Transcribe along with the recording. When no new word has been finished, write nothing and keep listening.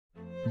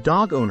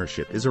Dog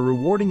ownership is a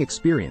rewarding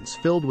experience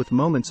filled with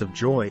moments of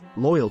joy,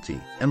 loyalty,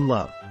 and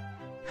love.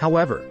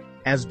 However,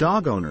 as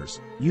dog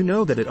owners, you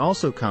know that it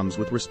also comes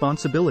with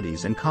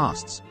responsibilities and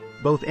costs,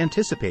 both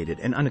anticipated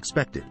and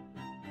unexpected.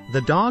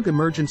 The Dog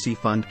Emergency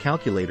Fund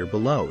calculator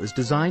below is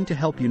designed to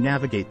help you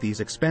navigate these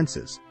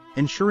expenses,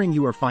 ensuring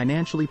you are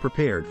financially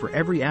prepared for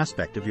every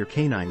aspect of your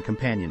canine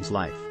companion's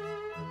life.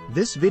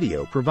 This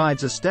video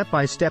provides a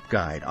step-by-step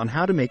guide on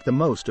how to make the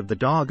most of the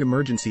Dog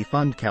Emergency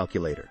Fund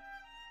calculator.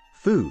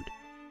 Food.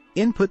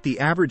 Input the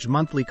average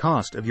monthly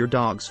cost of your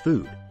dog's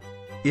food.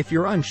 If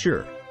you're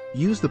unsure,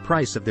 use the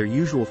price of their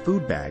usual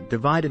food bag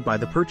divided by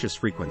the purchase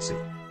frequency.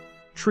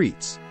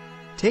 Treats.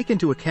 Take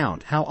into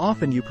account how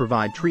often you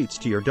provide treats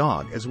to your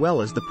dog as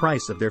well as the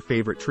price of their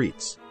favorite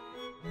treats.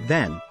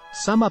 Then,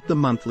 sum up the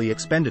monthly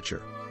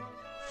expenditure.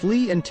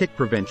 Flea and tick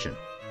prevention.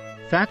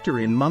 Factor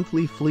in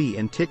monthly flea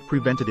and tick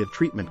preventative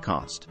treatment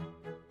cost.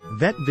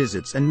 Vet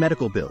visits and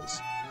medical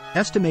bills.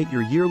 Estimate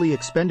your yearly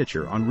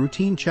expenditure on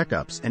routine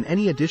checkups and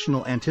any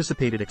additional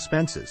anticipated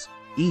expenses,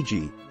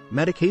 e.g.,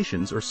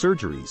 medications or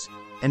surgeries,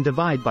 and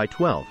divide by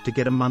 12 to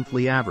get a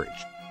monthly average.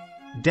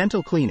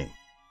 Dental cleaning.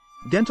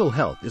 Dental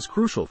health is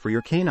crucial for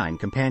your canine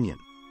companion.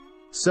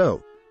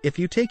 So, if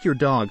you take your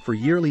dog for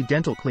yearly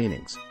dental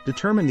cleanings,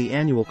 determine the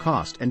annual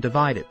cost and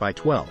divide it by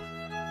 12.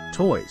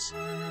 Toys.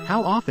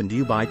 How often do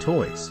you buy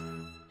toys?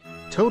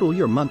 Total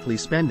your monthly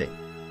spending.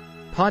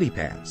 Potty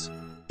pads.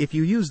 If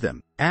you use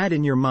them, add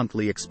in your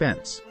monthly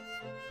expense.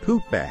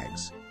 Poop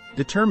bags.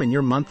 Determine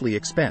your monthly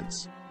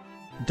expense.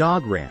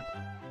 Dog ramp.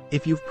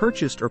 If you've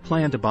purchased or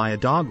plan to buy a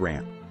dog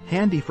ramp,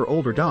 handy for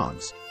older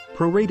dogs,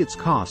 prorate its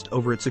cost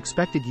over its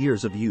expected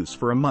years of use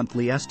for a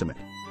monthly estimate.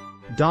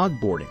 Dog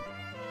boarding.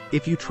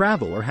 If you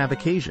travel or have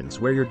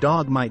occasions where your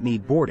dog might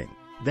need boarding,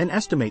 then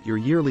estimate your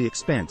yearly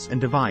expense and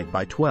divide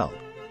by 12.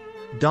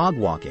 Dog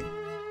walking.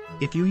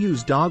 If you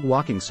use dog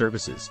walking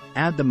services,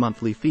 add the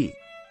monthly fee.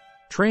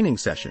 Training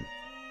session.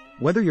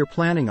 Whether you're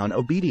planning on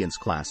obedience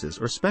classes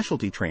or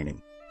specialty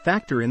training,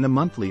 factor in the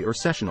monthly or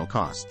sessional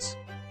costs.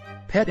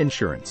 Pet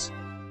insurance.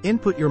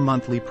 Input your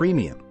monthly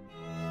premium.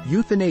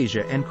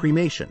 Euthanasia and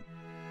cremation.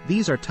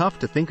 These are tough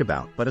to think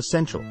about but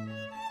essential.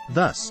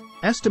 Thus,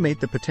 estimate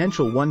the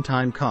potential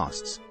one-time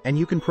costs, and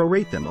you can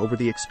prorate them over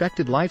the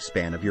expected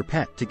lifespan of your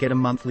pet to get a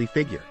monthly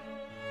figure.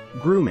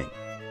 Grooming.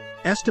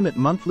 Estimate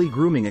monthly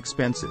grooming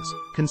expenses,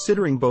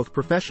 considering both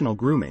professional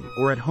grooming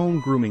or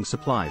at-home grooming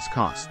supplies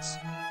costs.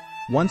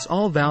 Once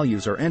all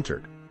values are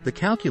entered, the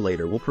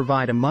calculator will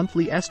provide a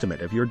monthly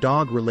estimate of your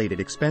dog-related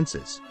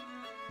expenses.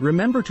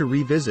 Remember to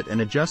revisit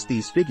and adjust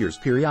these figures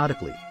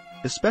periodically,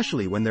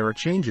 especially when there are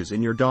changes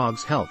in your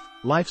dog's health,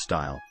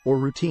 lifestyle, or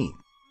routine.